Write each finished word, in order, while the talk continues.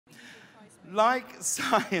Like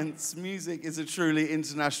science, music is a truly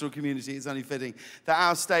international community. It's only fitting that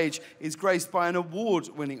our stage is graced by an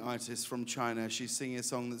award-winning artist from China. She's singing a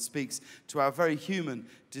song that speaks to our very human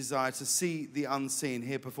desire to see the unseen,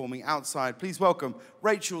 here performing outside. Please welcome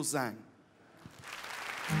Rachel Zhang.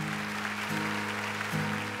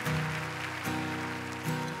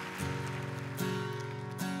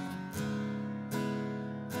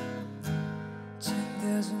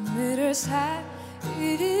 Meters high,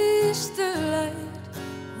 it is the light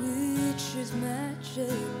which is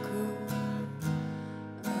magical.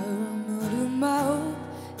 I run out of my hope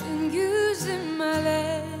and using my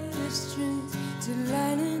last strength to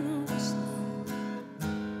lighten up the snow.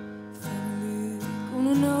 Finally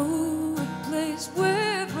gonna know a place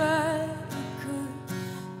where I could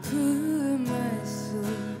put my soul.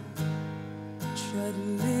 Try to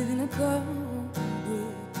live in a cold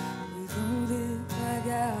world with only I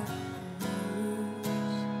got.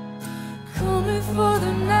 Coming for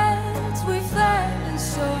the nights we fly and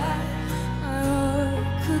so high, my heart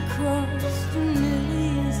could cross the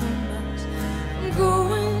millions of miles. I'm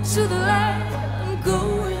going to the light, I'm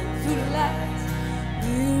going through the lights,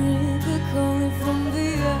 hearing the calling from the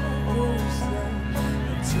other side.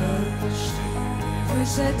 I touched you,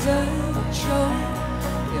 wish I touched you.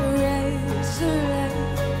 Your eyes are like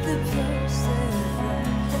the pearls that fly.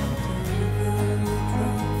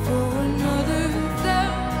 For another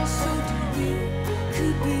thousand, so deep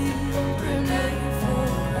could be remade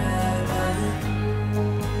forever.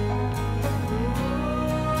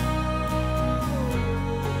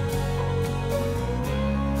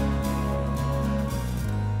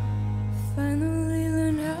 Finally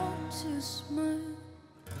learn how to smile.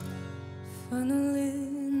 Finally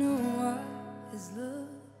know what is love.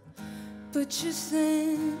 But you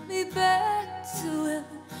send me back to hell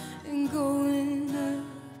and going up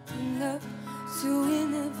and up to we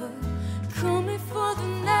never. Coming for the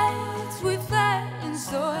nights we flying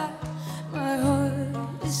so high. My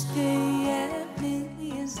heart is staying at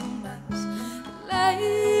millions of miles. The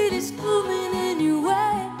light is glowing and you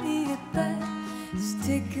wipe me goodbye. It's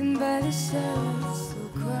taken by the shadows, so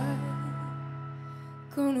quiet.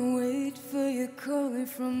 Gonna wait for you calling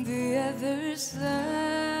from the other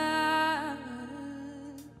side.